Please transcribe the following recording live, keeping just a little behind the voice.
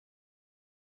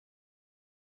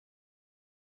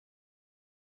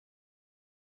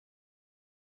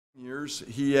Years.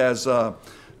 He has, I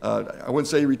wouldn't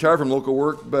say he retired from local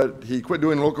work, but he quit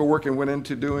doing local work and went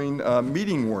into doing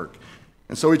meeting work.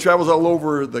 And so he travels all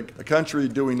over the country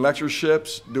doing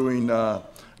lectureships, doing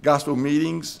gospel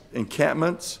meetings,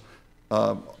 encampments.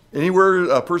 Anywhere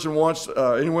a person wants,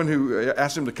 anyone who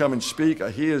asks him to come and speak,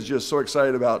 he is just so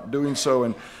excited about doing so.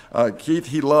 And Keith,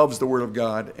 he loves the Word of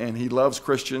God, and he loves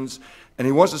Christians, and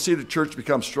he wants to see the church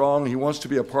become strong. He wants to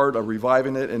be a part of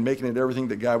reviving it and making it everything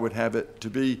that God would have it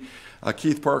to be.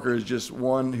 Keith Parker is just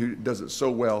one who does it so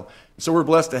well. So we're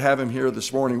blessed to have him here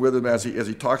this morning with him as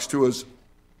he talks to us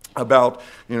about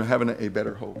having a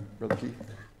better hope. Brother Keith.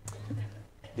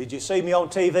 Did you see me on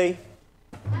TV?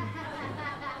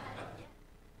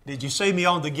 Did you see me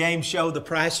on the game show The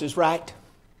Price is Right?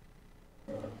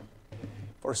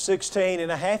 For 16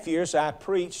 and a half years, I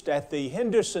preached at the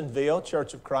Hendersonville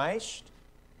Church of Christ,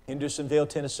 Hendersonville,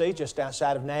 Tennessee, just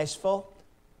outside of Nashville,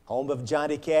 home of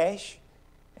Johnny Cash.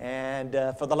 And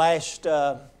for the last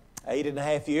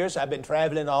 8.5 years, I've been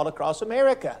traveling all across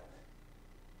America.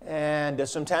 And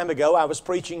some time ago, I was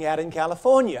preaching out in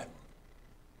California.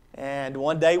 And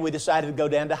one day, we decided to go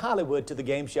down to Hollywood to the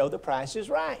game show The Price is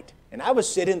Right. And I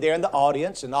was sitting there in the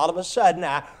audience, and all of a sudden,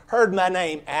 I heard my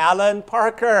name, Alan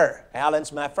Parker.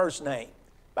 Alan's my first name.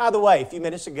 By the way, a few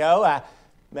minutes ago, I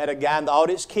met a guy in the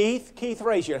audience, Keith. Keith,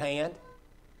 raise your hand.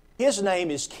 His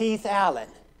name is Keith Allen.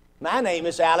 My name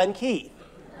is Alan Keith.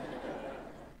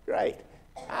 Great.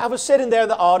 I was sitting there in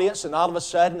the audience, and all of a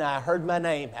sudden, I heard my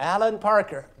name, Alan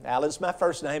Parker. Alan's my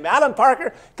first name. Alan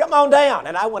Parker, come on down.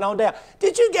 And I went on down.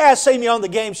 Did you guys see me on the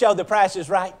game show, The Price is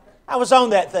Right? I was on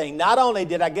that thing. Not only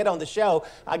did I get on the show,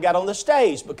 I got on the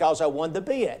stage because I won the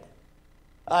bid.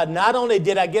 Not only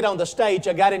did I get on the stage,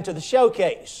 I got into the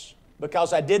showcase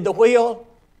because I did the wheel.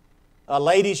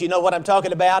 Ladies, you know what I'm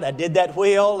talking about. I did that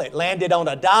wheel. It landed on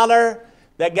 $1.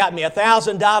 That got me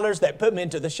 $1,000. That put me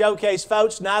into the showcase,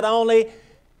 folks. Not only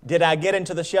did I get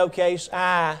into the showcase,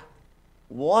 I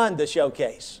won the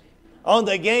showcase. On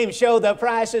the game show, The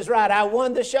Price is Right, I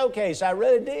won the showcase. I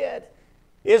really did.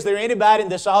 Is there anybody in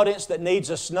this audience that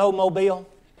needs a snowmobile?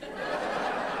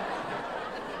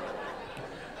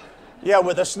 Yeah,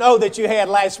 with the snow that you had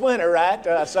last winter,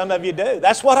 right? Some of you do.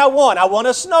 That's what I won. I won a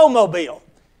snowmobile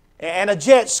and a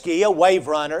jet ski, a wave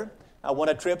runner. I won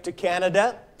a trip to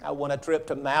Canada. I won a trip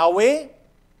to Maui.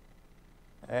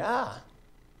 Yeah.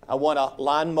 I won a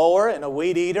lawnmower and a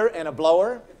weed eater and a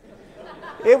blower.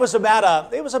 It was about a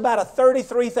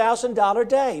 $33,000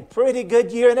 day. Pretty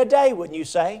good year and a day, wouldn't you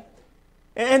say?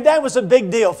 And that was a big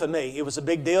deal for me. It was a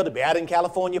big deal to be out in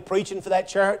California preaching for that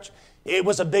church. It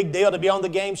was a big deal to be on the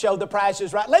game show, The Price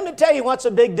is Right. Let me tell you what's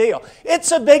a big deal. It's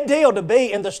a big deal to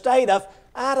be in the state of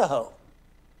Idaho.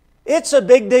 It's a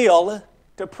big deal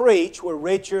to preach where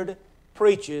Richard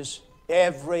preaches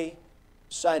every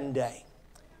Sunday.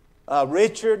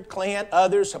 Richard, Clint,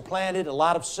 others have planted a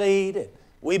lot of seed. And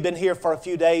we've been here for a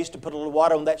few days to put a little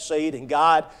water on that seed, and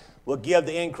God will give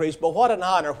the increase. But what an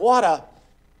honor, what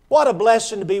a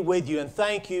blessing to be with you, and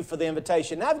thank you for the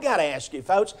invitation. Now, I've got to ask you,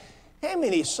 folks, how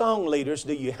many song leaders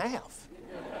do you have?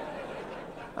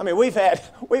 I mean, we've had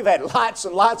lots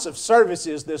and lots of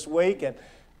services this week, and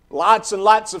lots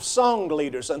of song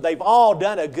leaders, and they've all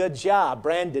done a good job.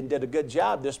 Brandon did a good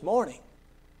job this morning.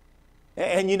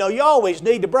 And you always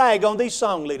need to brag on these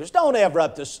song leaders. Don't ever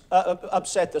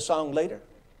upset the song leader.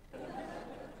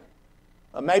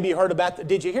 Maybe you heard about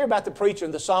did you hear about the preacher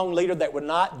and the song leader that were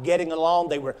not getting along?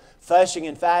 They were fussing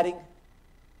and fighting.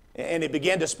 And it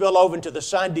began to spill over into the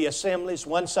Sunday assemblies.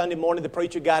 One Sunday morning the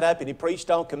preacher got up and he preached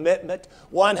on commitment,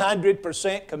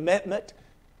 100% commitment.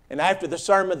 And after the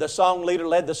sermon, the song leader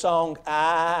led the song,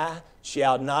 I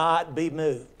shall not be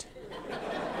moved.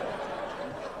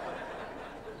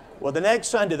 Well, the next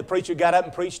Sunday the preacher got up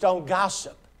and preached on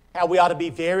gossip, how we ought to be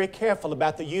very careful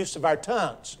about the use of our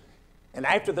tongues. And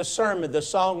after the sermon, the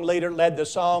song leader led the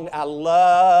song, I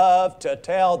love to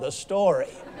tell the story.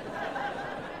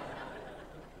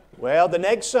 Well, the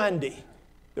next Sunday,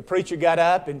 the preacher got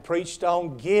up and preached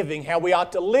on giving, how we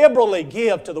ought to liberally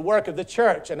give to the work of the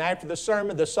church. And after the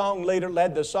sermon, the song leader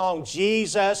led the song,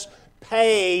 Jesus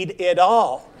paid it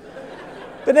all.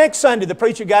 The next Sunday, the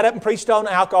preacher got up and preached on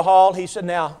alcohol. He said,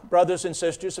 now, brothers and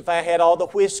sisters, if I had all the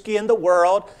whiskey in the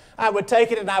world, I would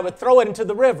take it and I would throw it into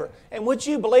the river. And would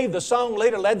you believe the song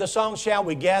leader led the song, Shall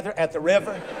We Gather at the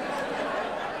River?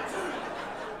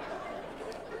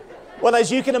 Well,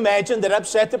 as you can imagine, that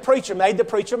upset the preacher, made the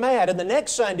preacher mad. And the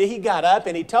next Sunday, he got up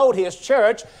and he told his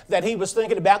church that he was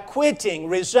thinking about quitting,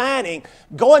 resigning,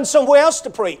 going somewhere else to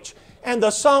preach. And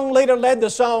the song leader led the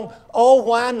song, Oh,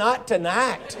 Why Not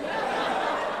Tonight?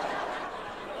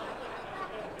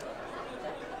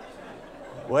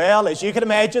 Well, as you can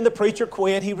imagine, the preacher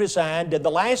quit. He resigned. And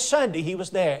the last Sunday he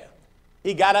was there,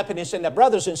 he got up and he said, now,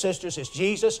 brothers and sisters, it's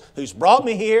Jesus who's brought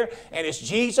me here, and it's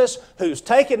Jesus who's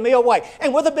taken me away.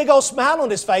 And with a big old smile on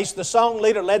his face, the song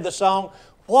leader led the song,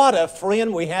 What a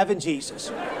Friend We Have in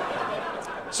Jesus.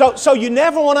 So you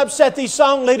never want to upset these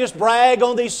song leaders, brag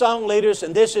on these song leaders.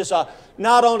 And this is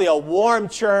not only a warm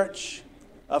church,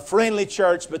 a friendly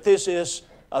church, but this is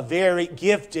a very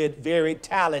gifted, very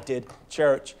talented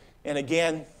church. And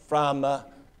again, from our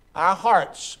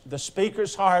hearts, the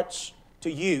speaker's hearts to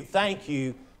you, thank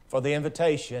you for the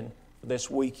invitation for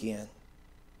this weekend.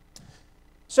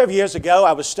 Several years ago,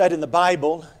 I was studying the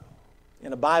Bible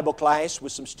in a Bible class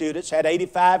with some students. Had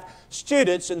 85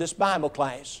 students in this Bible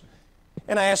class.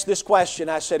 And I asked this question.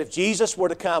 I said, if Jesus were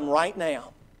to come right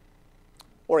now,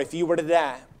 or if you were to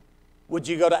die, would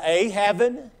you go to A,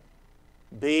 heaven,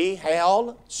 B,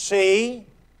 hell, C,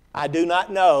 I do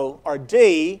not know, or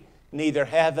D, neither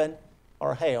heaven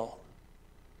or hell?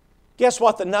 Guess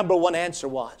what the number one answer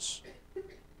was?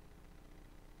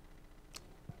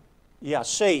 Yeah,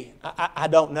 C, I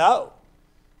don't know.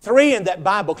 3 in that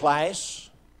Bible class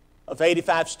of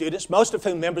 85 students, most of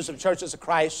whom members of Churches of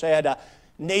Christ, said,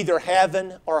 neither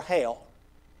heaven or hell.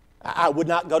 I would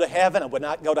not go to heaven, I would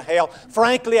not go to hell.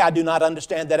 Frankly, I do not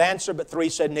understand that answer, but 3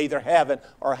 said neither heaven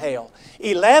or hell.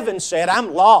 11 said,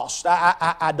 I'm lost,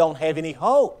 I don't have any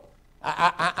hope.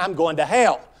 I'm going to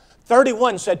hell.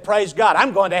 31 said, praise God,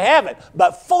 I'm going to heaven.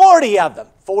 But 40 of them,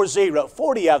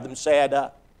 40 of them said,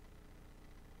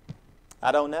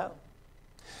 I don't know.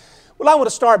 Well, I want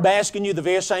to start by asking you the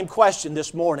very same question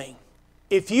this morning.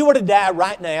 If you were to die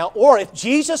right now, or if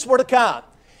Jesus were to come,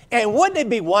 and wouldn't it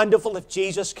be wonderful if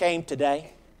Jesus came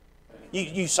today?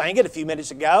 You sang it a few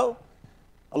minutes ago.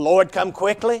 "O Lord, come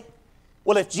quickly."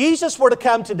 Well, if Jesus were to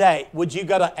come today, would you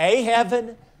go to A,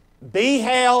 heaven, B,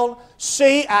 hell,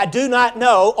 C, I do not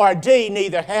know, or D,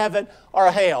 neither heaven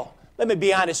or hell? Let me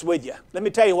be honest with you. Let me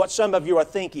tell you what some of you are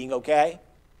thinking, okay?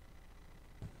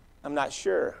 I'm not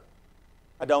sure.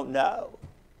 I don't know.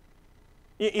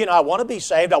 You know, I want to be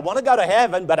saved. I want to go to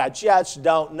heaven, but I just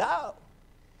don't know.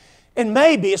 And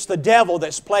maybe it's the devil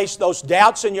that's placed those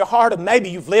doubts in your heart, and maybe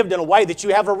you've lived in a way that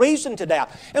you have a reason to doubt.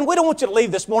 And we don't want you to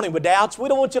leave this morning with doubts. We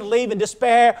don't want you to leave in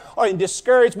despair or in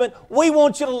discouragement. We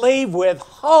want you to leave with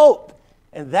hope.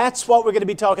 And that's what we're going to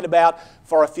be talking about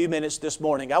for a few minutes this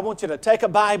morning. I want you to take a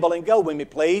Bible and go with me,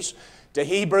 please, to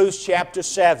Hebrews chapter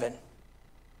 7.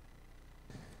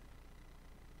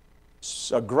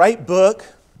 It's a great book.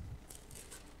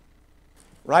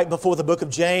 Right before the book of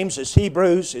James is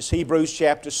Hebrews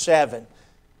chapter 7.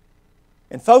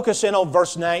 And focus in on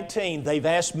verse 19. They've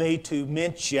asked me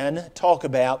to talk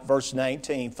about verse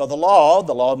 19. For the law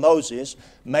of Moses,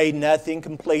 made nothing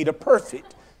complete or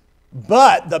perfect,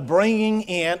 but the bringing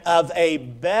in of a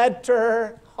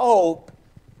better hope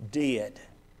did,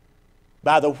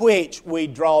 by the which we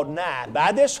draw nigh.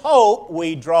 By this hope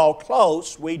we draw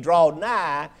close, we draw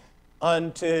nigh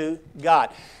unto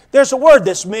God. There's a word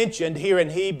that's mentioned here in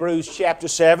Hebrews chapter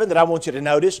 7 that I want you to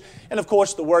notice. And of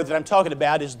course, the word that I'm talking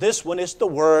about is this one. It's the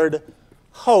word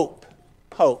hope.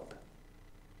 Hope.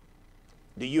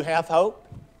 Do you have hope?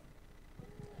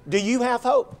 Do you have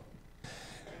hope?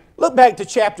 Look back to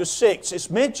chapter 6. It's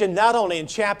mentioned not only in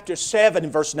chapter 7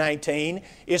 and verse 19,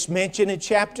 it's mentioned in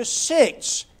chapter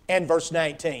 6 and verse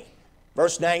 19.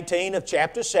 Verse 19 of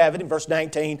chapter 7 and verse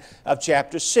 19 of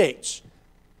chapter 6.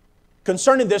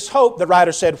 Concerning this hope, the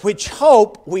writer said, which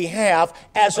hope we have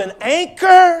as an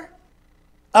anchor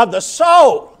of the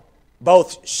soul,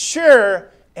 both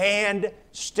sure and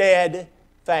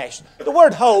steadfast. The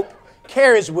word hope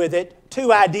carries with it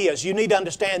 2 ideas. You need to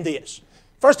understand this.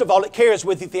 First of all, it carries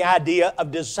with it the idea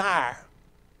of desire.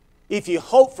 If you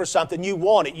hope for something, you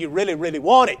want it. You really, really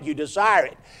want it. You desire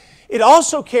it. It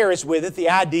also carries with it the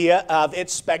idea of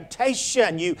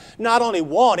expectation. You not only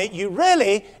want it, you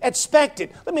really expect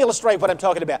it. Let me illustrate what I'm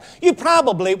talking about. You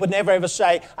probably would never ever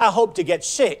say, I hope to get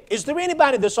sick. Is there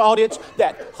anybody in this audience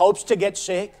that hopes to get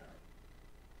sick?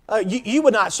 You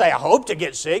would not say, I hope to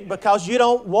get sick, because you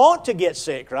don't want to get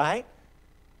sick, right?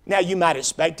 Now, you might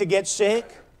expect to get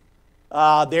sick.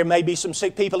 There may be some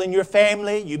sick people in your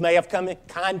family. You may have come in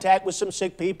contact with some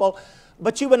sick people.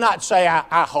 But you would not say,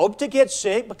 I hope to get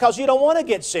sick, because you don't want to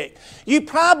get sick. You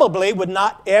probably would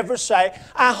not ever say,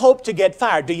 I hope to get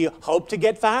fired. Do you hope to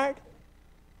get fired?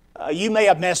 You may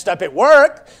have messed up at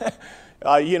work.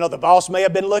 The boss may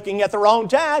have been looking at the wrong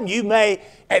time. You may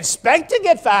expect to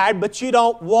get fired, but you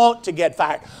don't want to get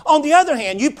fired. On the other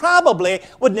hand, you probably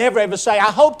would never ever say,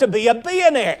 I hope to be a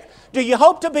billionaire. Do you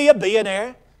hope to be a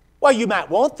billionaire? Well, you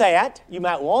might want that. You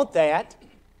might want that.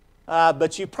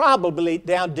 But you probably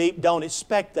down deep don't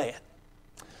expect that.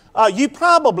 you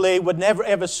probably would never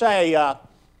ever say, I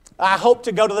hope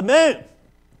to go to the moon.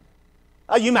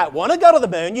 You might want to go to the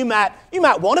moon. You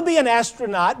might want to be an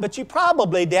astronaut, but you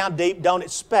probably down deep don't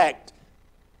expect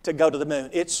to go to the moon.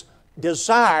 It's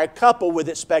desire coupled with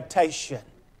expectation.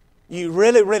 You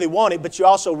really, really want it, but you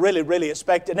also really, really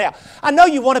expect it now. I know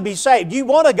you want to be saved. You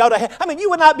want to go to heaven. I mean, you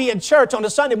would not be in church on a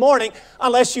Sunday morning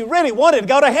unless you really wanted to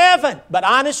go to heaven. But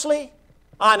honestly,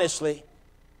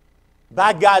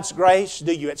 by God's grace,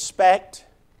 do you expect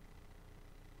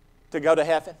to go to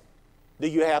heaven? Do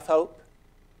you have hope?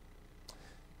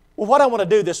 Well, what I want to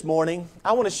do this morning,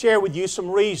 I want to share with you some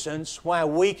reasons why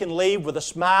we can leave with a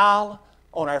smile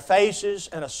on our faces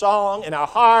and a song in our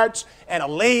hearts and a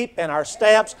leap in our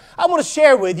steps. I want to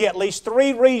share with you at least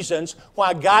 3 reasons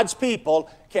why God's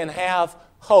people can have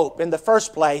hope. In the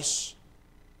first place,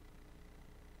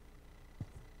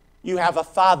 you have a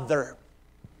Father.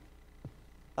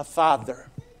 A Father.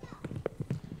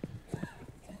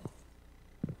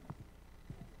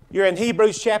 You're in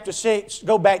Hebrews chapter 6.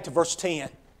 Go back to verse 10.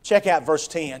 Check out verse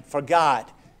 10. For God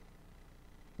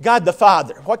the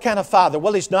Father. What kind of Father?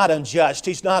 Well, He's not unjust.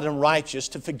 He's not unrighteous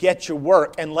to forget your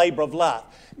work and labor of love.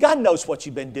 God knows what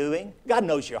you've been doing. God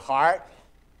knows your heart.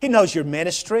 He knows your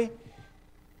ministry,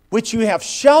 which you have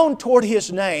shown toward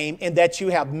His name, in that you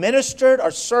have ministered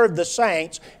or served the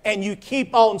saints, and you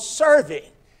keep on serving.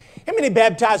 How many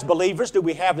baptized believers do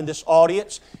we have in this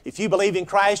audience? If you believe in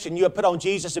Christ and you have put on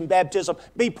Jesus in baptism,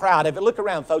 be proud of it. Look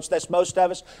around, folks. That's most of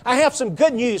us. I have some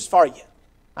good news for you.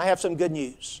 I have some good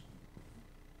news.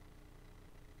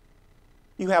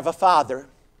 You have a Father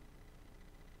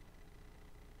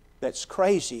that's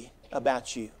crazy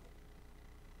about you.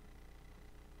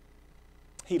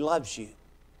 He loves you.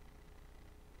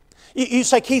 You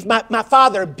say, Keith, my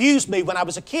father abused me when I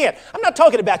was a kid. I'm not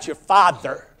talking about your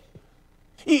father.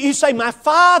 You say, my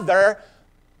father,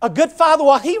 a good father,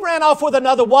 well, he ran off with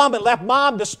another woman, left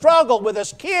mom to struggle with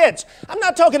his kids. I'm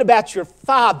not talking about your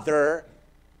father.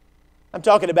 I'm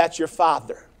talking about your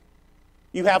Father.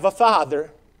 You have a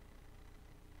Father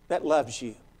that loves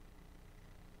you.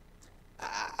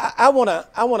 I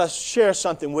want to share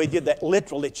something with you that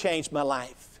literally changed my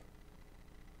life.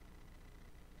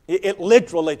 It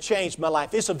literally changed my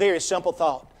life. It's a very simple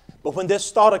thought. But when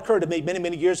this thought occurred to me many,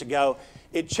 many years ago,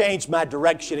 it changed my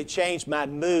direction. It changed my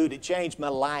mood. It changed my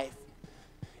life.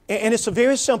 And it's a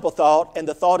very simple thought, and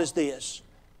the thought is this.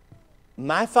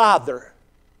 My father.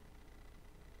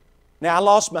 Now, I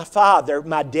lost my father,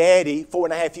 my daddy,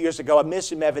 4.5 years ago. I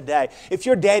miss him every day. If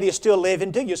your daddy is still living,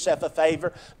 do yourself a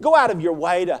favor. Go out of your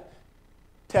way to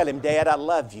tell him, Dad, I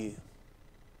love you.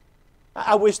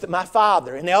 I wish that my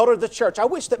father, an elder of the church, I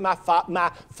wish that my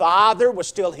father was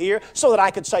still here so that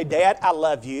I could say, Dad, I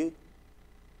love you.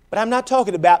 But I'm not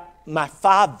talking about my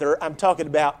father. I'm talking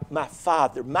about my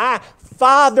Father. My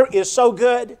Father is so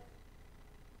good.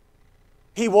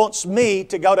 He wants me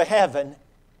to go to heaven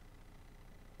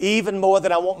even more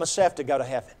than I want myself to go to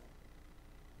heaven.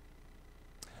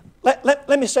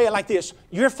 Let me say it like this.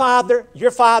 Your Father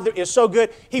is so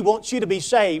good, He wants you to be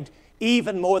saved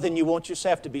even more than you want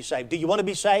yourself to be saved. Do you want to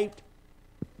be saved?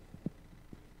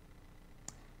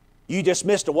 You just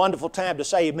missed a wonderful time to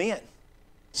say amen.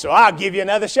 So I'll give you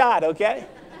another shot, okay?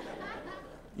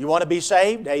 You want to be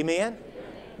saved? Amen.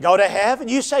 Go to heaven?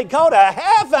 You say, go to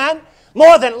heaven?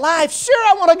 More than life? Sure,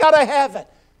 I want to go to heaven.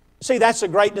 See, that's a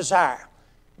great desire.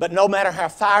 But no matter how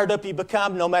fired up you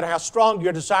become, no matter how strong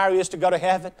your desire is to go to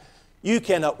heaven, you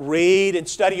can read and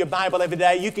study your Bible every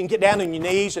day. You can get down on your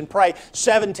knees and pray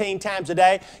 17 times a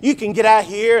day. You can get out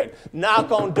here and knock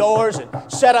on doors and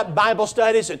set up Bible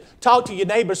studies and talk to your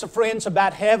neighbors and friends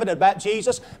about heaven and about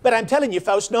Jesus. But I'm telling you,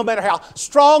 folks, no matter how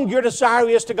strong your desire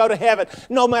is to go to heaven,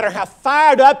 no matter how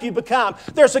fired up you become,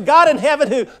 there's a God in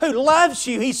heaven who loves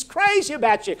you. He's crazy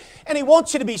about you. And He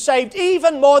wants you to be saved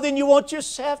even more than you want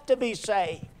yourself to be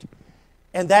saved.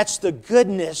 And that's the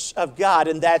goodness of God,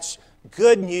 and that's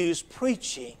good news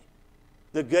preaching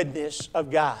the goodness of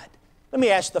God. Let me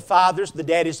ask the fathers, the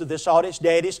daddies of this audience,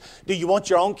 daddies, do you want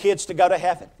your own kids to go to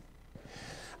heaven?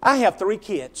 I have 3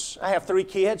 kids. I have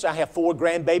 4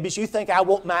 grandbabies. You think I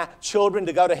want my children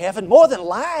to go to heaven? More than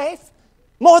life.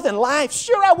 More than life.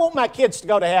 Sure, I want my kids to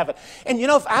go to heaven. And you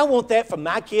know, if I want that for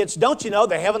my kids, don't you know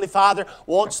the Heavenly Father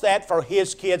wants that for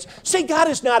His kids? See, God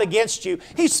is not against you.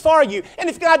 He's for you. And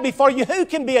if God be for you, who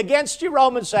can be against you?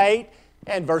 Romans 8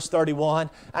 and verse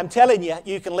 31. I'm telling you,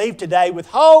 you can leave today with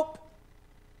hope,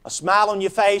 a smile on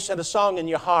your face and a song in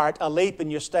your heart, a leap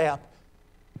in your step.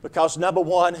 Because number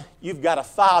one, you've got a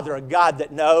Father, a God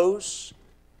that knows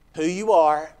who you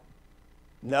are,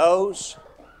 knows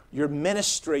your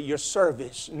ministry, your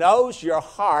service, knows your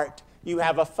heart. You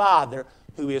have a Father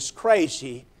who is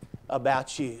crazy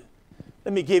about you.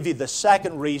 Let me give you the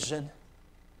second reason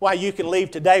why you can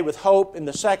leave today with hope. In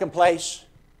the second place,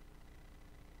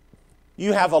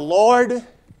 you have a Lord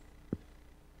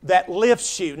that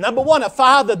lifts you. Number one, a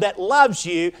Father that loves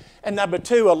you. And number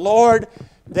two, a Lord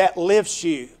that lifts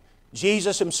you.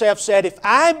 Jesus Himself said, if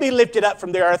I be lifted up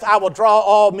from the earth, I will draw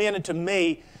all men unto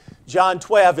me. John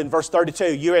 12 in verse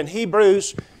 32. You're in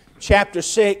Hebrews chapter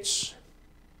 6.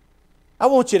 I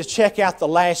want you to check out the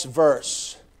last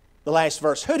verse. The last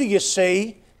verse. Who do you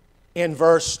see in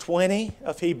verse 20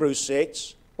 of Hebrews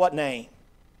 6? What name?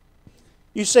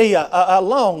 You see a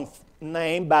long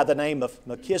name by the name of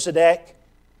Melchizedek.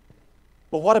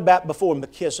 But what about before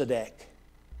Melchizedek?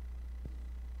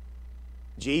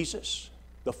 Jesus,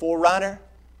 the forerunner.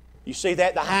 You see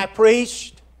that? The high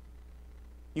priest.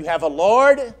 You have a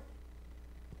Lord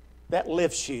that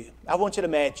lifts you. I want you to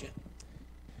imagine.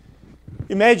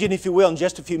 Imagine, if you will, in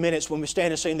just a few minutes when we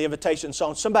stand and sing the invitation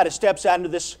song, somebody steps out into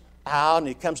this aisle and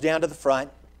he comes down to the front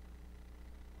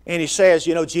and he says,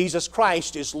 you know, Jesus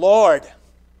Christ is Lord.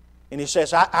 And he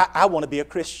says, I want to be a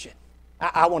Christian.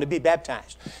 I want to be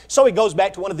baptized. So he goes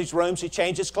back to one of these rooms, he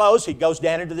changes clothes, he goes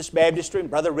down into this baptistry, and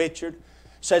Brother Richard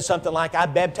says something like, I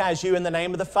baptize you in the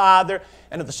name of the Father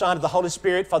and of the Son and of the Holy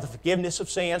Spirit for the forgiveness of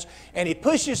sins. And he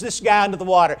pushes this guy into the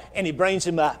water and he brings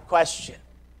him up. Question.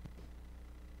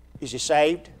 Is he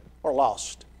saved or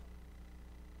lost?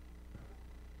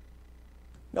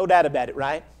 No doubt about it,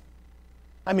 right?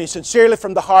 I mean, sincerely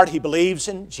from the heart, he believes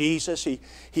in Jesus.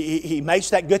 He makes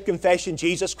that good confession,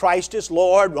 Jesus Christ is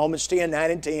Lord, Romans 10,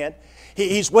 9 and 10.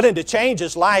 He's willing to change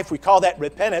his life. We call that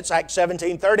repentance, Acts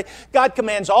 17:30. God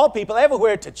commands all people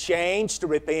everywhere to change, to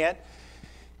repent.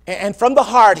 And from the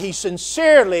heart, he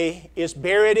sincerely is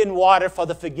buried in water for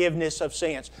the forgiveness of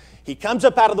sins. He comes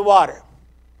up out of the water.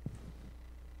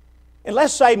 And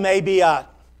let's say maybe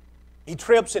he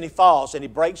trips and he falls and he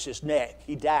breaks his neck.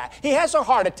 He dies. He has a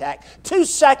heart attack 2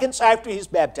 seconds after he's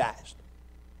baptized.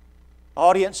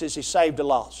 Audience, is he saved or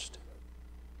lost?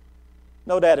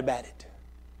 No doubt about it.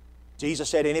 Jesus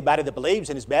said anybody that believes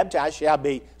and is baptized shall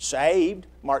be saved.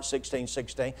 Mark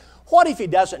 16:16. What if he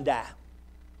doesn't die?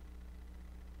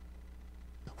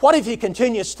 What if he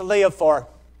continues to live for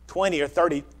 20 or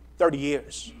 30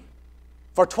 years?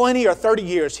 For 20 or 30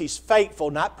 years, he's faithful,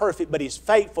 not perfect, but he's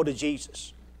faithful to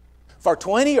Jesus. For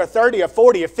 20 or 30 or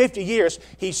 40 or 50 years,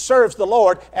 he serves the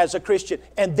Lord as a Christian,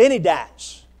 and then he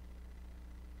dies.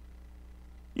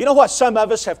 You know what some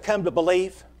of us have come to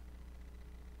believe?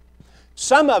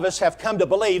 Some of us have come to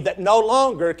believe that no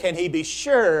longer can he be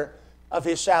sure of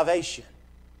his salvation.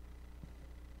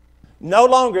 No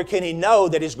longer can he know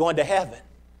that he's going to heaven.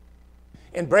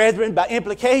 And brethren, by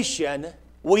implication,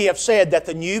 we have said that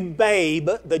the new babe,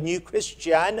 the new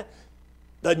Christian,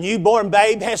 the newborn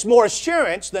babe has more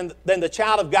assurance than the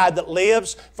child of God that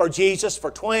lives for Jesus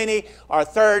for 20 or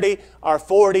 30 or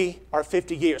 40 or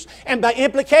 50 years. And by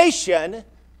implication,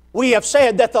 we have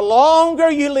said that the longer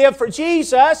you live for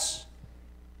Jesus,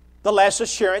 the less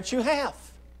assurance you have.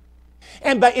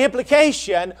 And by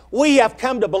implication, we have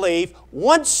come to believe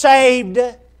once saved,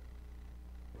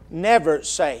 never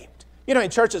saved. You know,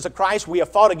 in churches of Christ, we have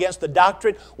fought against the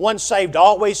doctrine, once saved,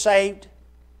 always saved,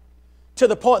 to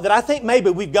the point that I think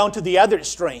maybe we've gone to the other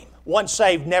extreme. Once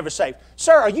saved, never saved.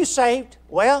 Sir, are you saved?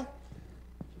 Well,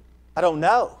 I don't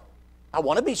know. I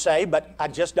want to be saved, but I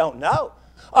just don't know.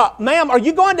 Ma'am, are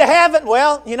you going to heaven?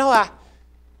 Well, you know,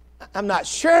 I'm not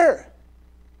sure.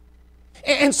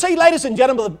 And see, ladies and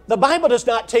gentlemen, the Bible does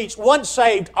not teach once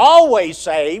saved, always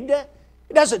saved.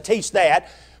 It doesn't teach that.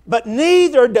 But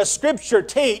neither does Scripture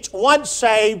teach once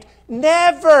saved,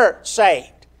 never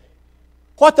saved.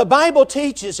 What the Bible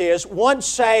teaches is once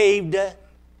saved,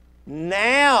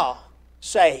 now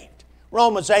saved.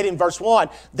 Romans 8 and verse 1,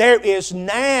 there is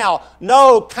now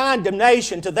no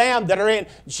condemnation to them that are in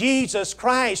Jesus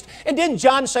Christ. And didn't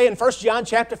John say in 1 John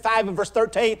chapter 5 and verse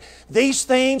 13, these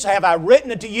things have I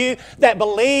written unto you that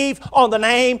believe on the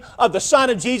name of the Son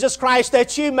of Jesus Christ,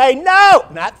 that you may know,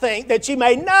 not think, that you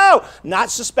may know, not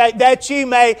suspect, that you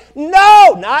may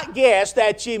know, not guess,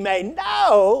 that you may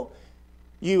know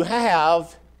you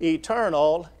have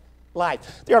eternal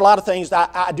life. There are a lot of things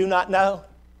that I do not know.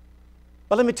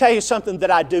 But let me tell you something that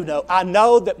I do know. I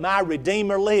know that my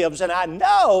Redeemer lives, and I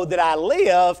know that I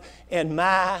live in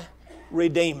my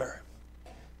Redeemer.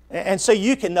 And so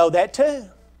you can know that too.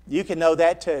 You can know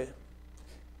that too.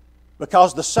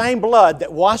 Because the same blood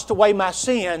that washed away my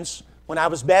sins when I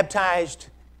was baptized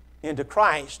into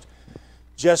Christ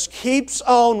just keeps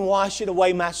on washing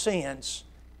away my sins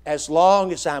as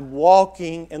long as I'm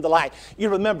walking in the light. You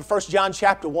remember 1 John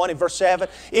chapter 1 and verse 7,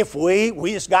 if we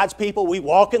as God's people, we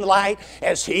walk in the light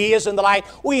as He is in the light,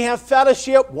 we have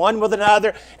fellowship one with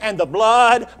another, and the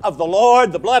blood of the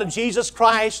Lord, the blood of Jesus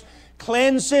Christ,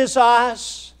 cleanses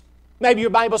us. Maybe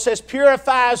your Bible says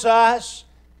purifies us.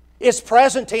 It's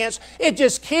present tense. It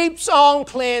just keeps on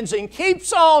cleansing,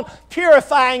 keeps on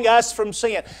purifying us from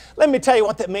sin. Let me tell you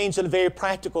what that means in a very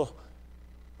practical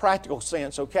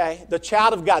sense, okay? The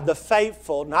child of God, the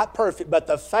faithful, not perfect, but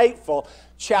the faithful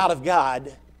child of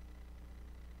God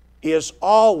is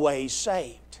always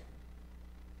saved.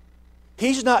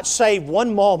 He's not saved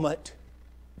one moment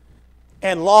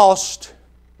and lost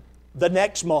the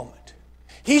next moment.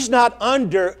 He's not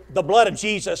under the blood of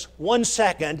Jesus 1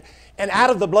 second and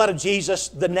out of the blood of Jesus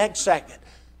the next second.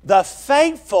 The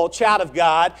faithful child of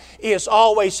God is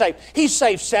always saved. He's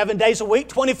saved 7 days a week,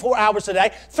 24 hours a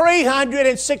day,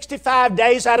 365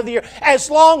 days out of the year, as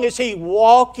long as he's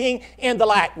walking in the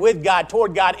light with God,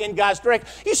 toward God, in God's direction.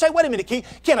 You say, wait a minute,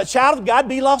 Keith, can a child of God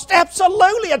be lost?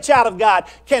 Absolutely, a child of God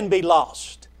can be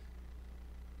lost.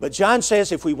 But John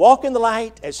says if we walk in the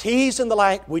light as He's in the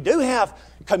light, we do have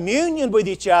communion with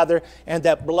each other, and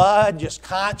that blood just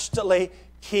constantly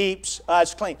keeps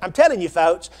us clean. I'm telling you,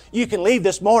 folks, you can leave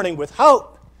this morning with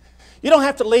hope. You don't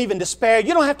have to leave in despair.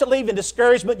 You don't have to leave in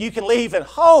discouragement. You can leave in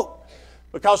hope.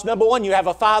 Because number one, you have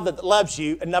a Father that loves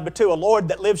you. And number two, a Lord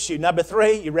that lives you. Number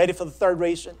three, you ready for the third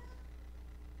reason?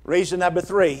 Reason number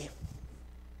three,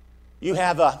 you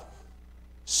have a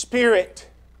Spirit,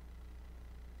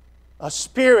 a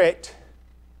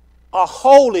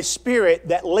Holy Spirit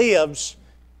that lives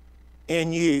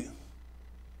in you.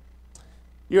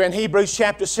 You're in Hebrews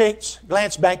chapter 6.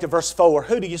 Glance back to verse 4.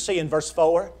 Who do you see in verse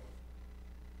 4?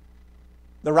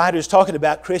 The writer is talking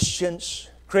about Christians.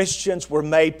 Christians were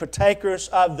made partakers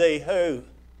of the who?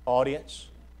 Audience.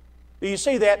 Do you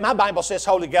see that? My Bible says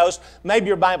Holy Ghost. Maybe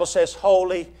your Bible says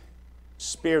Holy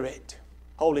Spirit.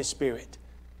 Holy Spirit.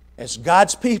 As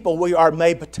God's people, we are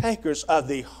made partakers of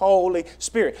the Holy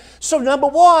Spirit. So number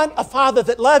one, a Father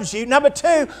that loves you. Number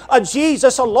two, a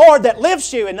Jesus, a Lord that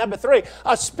lives you. And number three,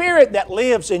 a Spirit that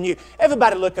lives in you.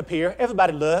 Everybody look up here.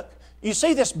 Everybody look. You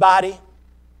see this body?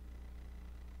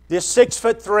 This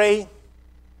 6'3",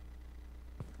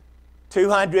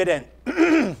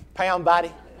 200-pound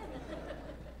body?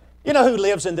 You know who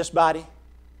lives in this body?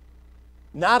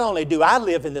 Not only do I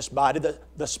live in this body,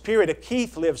 the Spirit of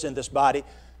Keith lives in this body,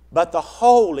 but the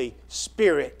Holy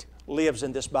Spirit lives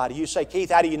in this body. You say,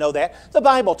 Keith, how do you know that? The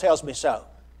Bible tells me so.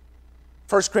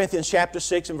 1 Corinthians chapter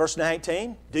 6 and verse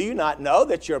 19. Do you not know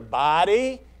that your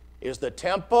body is the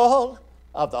temple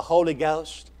of the Holy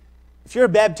Ghost? If you're a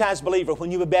baptized believer,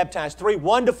 when you were baptized, three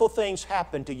wonderful things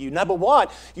happened to you. Number one,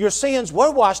 your sins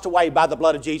were washed away by the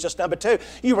blood of Jesus. Number two,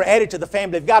 you were added to the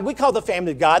family of God. We call the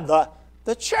family of God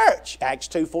the church. Acts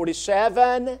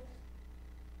 2:47.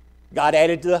 God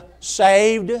added to the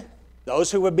saved,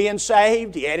 those who were being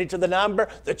saved. He added to the number,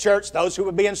 the church, those who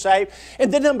were being saved.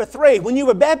 And then number three, when you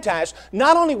were baptized,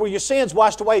 not only were your sins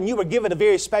washed away and you were given a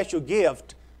very special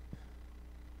gift,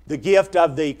 the gift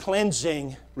of the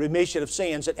cleansing remission of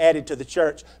sins that added to the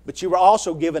church, but you were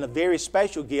also given a very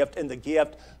special gift in the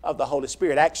gift of the Holy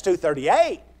Spirit. Acts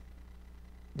 2:38.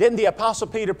 Didn't the Apostle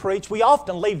Peter preach? We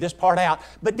often leave this part out,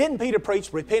 but didn't Peter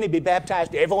preach, repent and be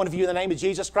baptized, every one of you in the name of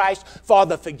Jesus Christ, for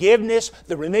the forgiveness,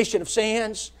 the remission of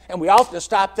sins? And we often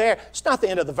stop there. It's not the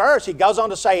end of the verse. He goes on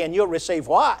to say, and you'll receive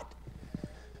what?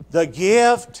 The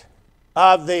gift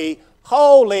of the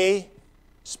Holy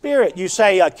Spirit. You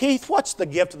say, Keith, what's the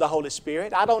gift of the Holy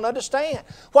Spirit? I don't understand.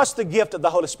 What's the gift of the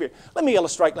Holy Spirit? Let me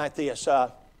illustrate like this.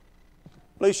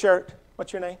 Blue shirt,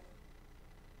 what's your name?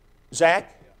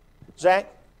 Zach? Zach?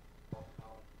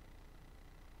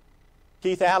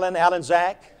 Keith Allen, Allen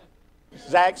Zach?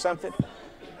 Zach something?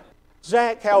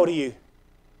 Zach, how old are you?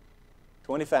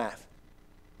 25.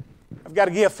 I've got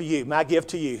a gift for you. My gift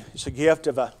to you. It's a gift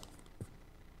of a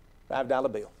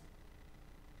 $5 bill.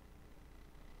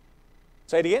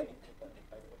 Say it again.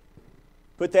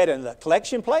 Put that in the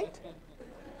collection plate?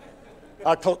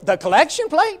 The collection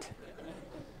plate?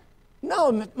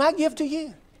 No, my gift to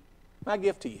you. My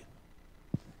gift to you.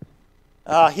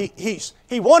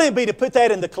 He wanted me to put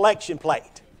that in the collection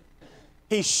plate.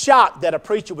 He's shocked that a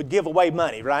preacher would give away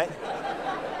money, right?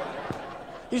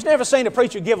 He's never seen a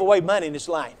preacher give away money in his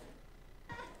life.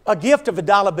 A gift of a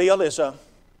 $1 bill is a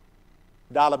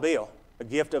dollar bill. A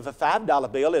gift of a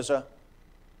 $5 bill is a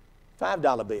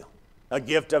 $5 bill. A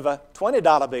gift of a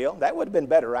 $20 bill, that would have been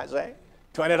better, right, Zach?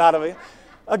 $20 bill.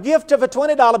 A gift of a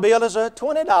 $20 bill is a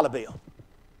 $20 bill.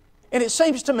 And it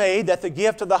seems to me that the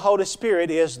gift of the Holy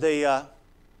Spirit is the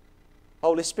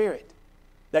Holy Spirit.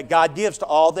 that God gives to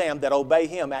all them that obey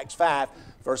Him, Acts 5,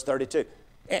 verse 32.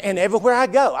 And everywhere I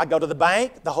go to the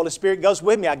bank, the Holy Spirit goes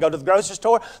with me. I go to the grocery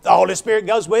store, the Holy Spirit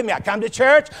goes with me. I come to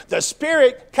church, the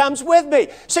Spirit comes with me.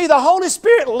 See, the Holy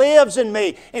Spirit lives in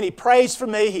me, and He prays for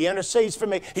me, He intercedes for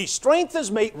me, He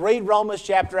strengthens me. Read Romans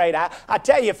chapter 8. I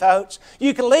tell you, folks,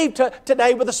 you can leave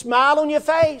today with a smile on your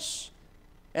face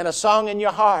and a song in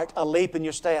your heart, a leap in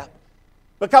your step.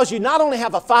 Because you not only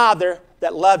have a Father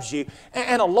that loves you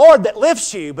and a Lord that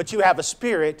lifts you, but you have a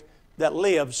Spirit that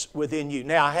lives within you.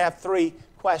 Now, I have 3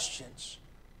 questions.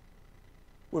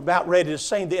 We're about ready to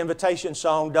sing the invitation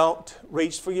song. Don't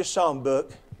reach for your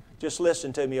songbook. Just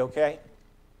listen to me, okay?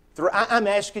 I'm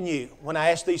asking you, when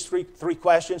I ask these three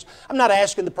questions, I'm not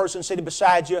asking the person sitting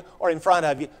beside you or in front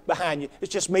of you, behind you.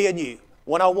 It's just me and you,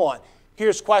 one-on-one.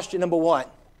 Here's question number 1.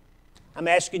 I'm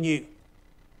asking you,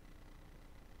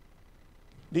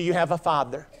 do you have a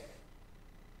father?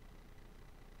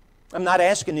 I'm not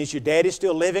asking, is your daddy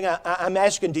still living? I'm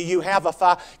asking, do you have a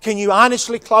father? Can you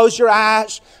honestly close your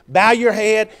eyes, bow your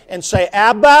head, and say,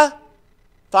 Abba,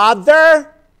 Father?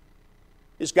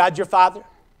 Is God your Father?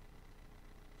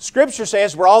 Scripture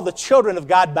says we're all the children of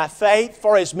God by faith,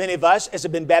 for as many of us as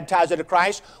have been baptized into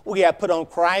Christ, we have put on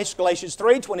Christ. Galatians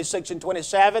 3, 26 and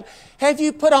 27. Have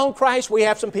you put on Christ? We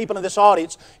have some people in this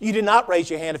audience. You did not raise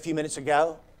your hand a few minutes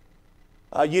ago.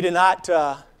 You did not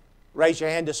raise your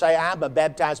hand to say, I'm a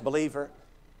baptized believer.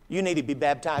 You need to be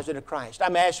baptized into Christ.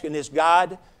 I'm asking, is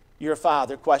God your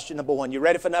Father? Question number 1. You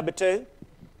ready for number 2?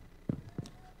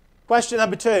 Question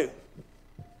number 2.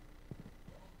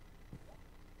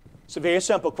 It's a very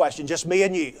simple question, just me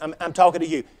and you. I'm talking to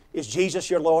you. Is Jesus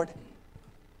your Lord?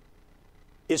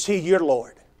 Is He your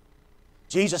Lord?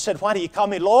 Jesus said, why do you call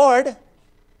me Lord?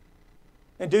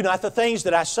 And do not the things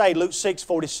that I say, Luke 6,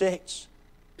 46.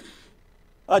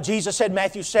 Jesus said,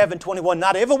 Matthew 7, 21,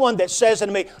 not everyone that says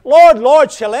unto me, Lord,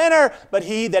 Lord, shall enter, but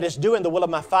he that is doing the will of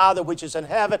my Father which is in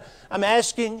heaven. I'm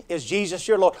asking, is Jesus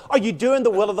your Lord? Are you doing the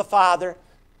will of the Father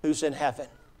who's in heaven?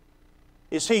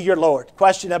 Is He your Lord?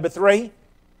 Question number 3.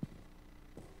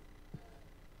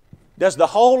 Does the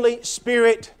Holy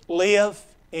Spirit live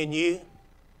in you?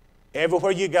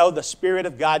 Everywhere you go, the Spirit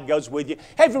of God goes with you.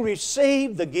 Have you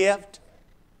received the gift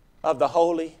of the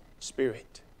Holy Spirit?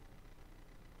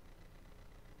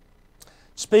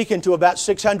 Speaking to about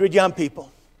 600 young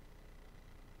people.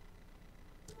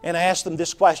 And I asked them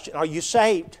this question, are you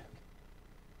saved?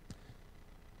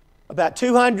 About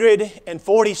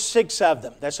 246 of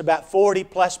them, that's about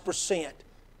 40+%.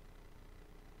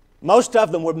 Most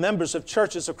of them were members of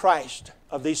churches of Christ,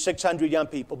 of these 600 young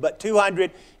people. But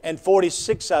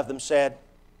 246 of them said,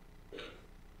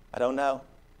 I don't know.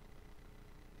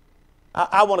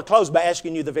 I want to close by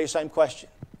asking you the very same question.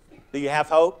 Do you have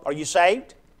hope? Are you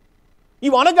saved?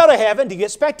 You want to go to heaven? Do you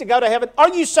expect to go to heaven? Are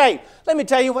you saved? Let me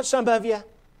tell you what some of you,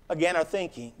 again, are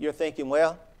thinking. You're thinking,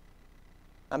 well,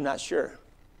 I'm not sure.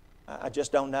 I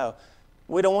just don't know.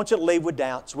 We don't want you to leave with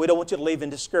doubts. We don't want you to leave in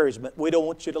discouragement. We don't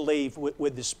want you to leave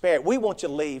with despair. We want you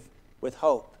to leave with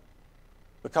hope.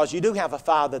 Because you do have a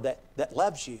Father that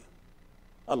loves you,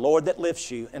 a Lord that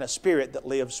lifts you, and a Spirit that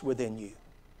lives within you.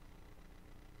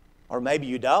 Or maybe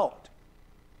you don't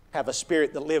have a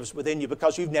Spirit that lives within you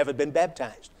because you've never been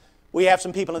baptized. We have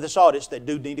some people in this audience that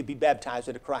do need to be baptized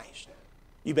into Christ.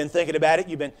 You've been thinking about it.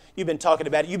 You've been talking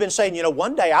about it. You've been saying, you know,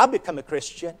 one day I'll become a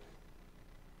Christian.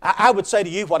 I would say to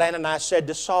you what Ananias said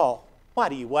to Saul. Why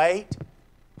do you wait?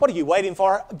 What are you waiting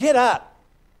for? Get up.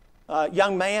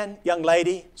 Young man, young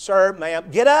lady, sir, ma'am,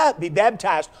 get up, be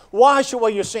baptized. Wash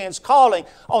away your sins, calling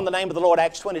on the name of the Lord,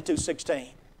 Acts 22:16.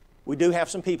 We do have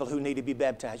some people who need to be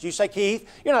baptized. You say, Keith,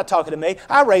 you're not talking to me.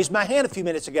 I raised my hand a few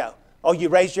minutes ago. Oh, you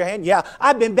raised your hand? Yeah,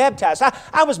 I've been baptized.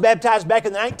 I was baptized back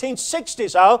in the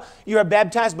 1960s. Oh, you're a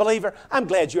baptized believer? I'm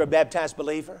glad you're a baptized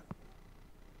believer.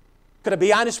 Could I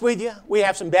be honest with you? We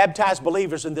have some baptized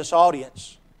believers in this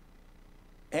audience.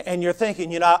 And you're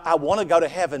thinking, you know, I want to go to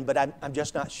heaven, but I'm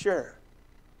just not sure.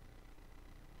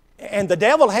 And the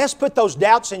devil has put those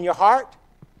doubts in your heart,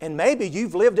 and maybe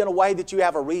you've lived in a way that you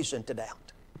have a reason to doubt.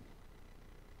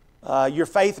 Your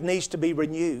faith needs to be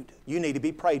renewed. You need to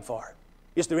be prayed for.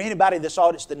 Is there anybody in this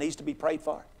audience that needs to be prayed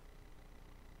for?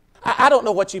 I don't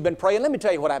know what you've been praying. Let me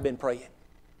tell you what I've been praying.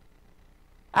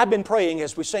 I've been praying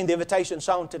as we sing the invitation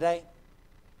song today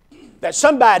that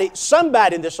somebody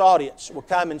in this audience will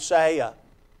come and say,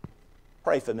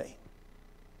 pray for me.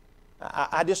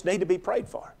 I just need to be prayed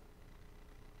for.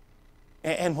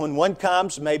 And when one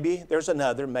comes, maybe there's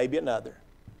another, maybe another.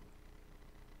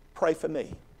 Pray for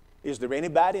me. Is there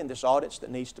anybody in this audience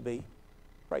that needs to be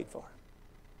prayed for?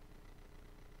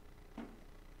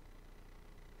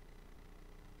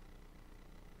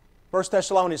 1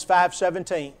 Thessalonians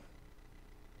 5:17.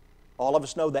 All of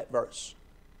us know that verse.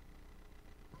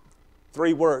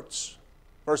 3 words.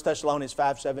 1 Thessalonians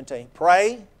 5:17.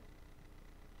 Pray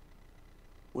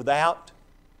without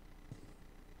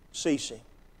ceasing.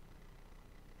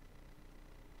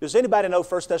 Does anybody know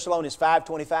 1 Thessalonians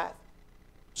 5:25?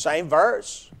 Same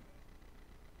verse.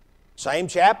 Same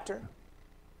chapter.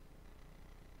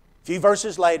 A few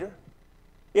verses later,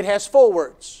 it has 4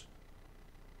 words.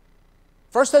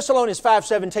 1 Thessalonians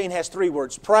 5:17 has 3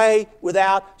 words. Pray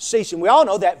without ceasing. We all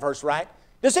know that verse, right?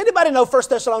 Does anybody know 1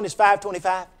 Thessalonians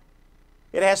 5:25?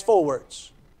 It has 4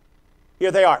 words.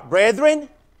 Here they are. Brethren,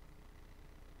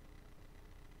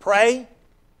 pray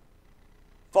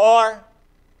for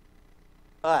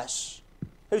us.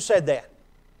 Who said that?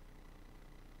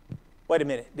 Wait a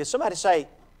minute. Did somebody say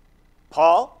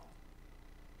Paul?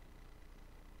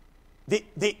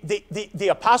 The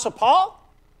Apostle Paul?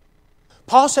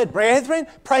 Paul said, brethren,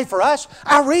 pray for us.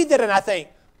 I read that and I think,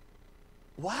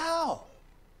 wow.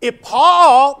 If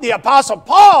Paul, the Apostle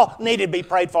Paul, needed to be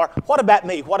prayed for, what about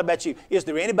me? What about you? Is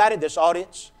there anybody in this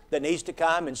audience that needs to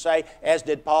come and say, as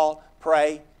did Paul,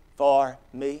 pray for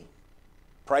me?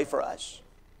 Pray for us.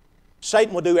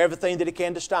 Satan will do everything that he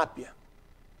can to stop you.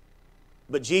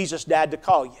 But Jesus died to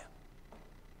call you.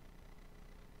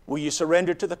 Will you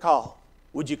surrender to the call?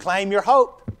 Would you claim your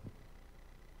hope?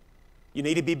 You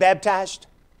need to be baptized?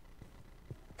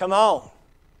 Come on.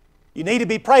 You need to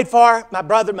be prayed for, my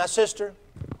brother, my sister.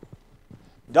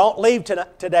 Don't leave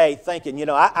today thinking, you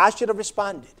know, I should have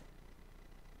responded.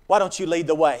 Why don't you lead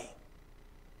the way?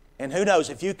 And who knows,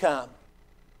 if you come,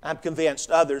 I'm convinced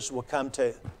others will come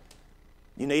too.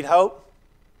 You need hope?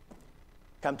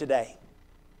 Come today.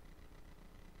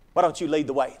 Why don't you lead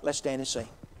the way? Let's stand and sing.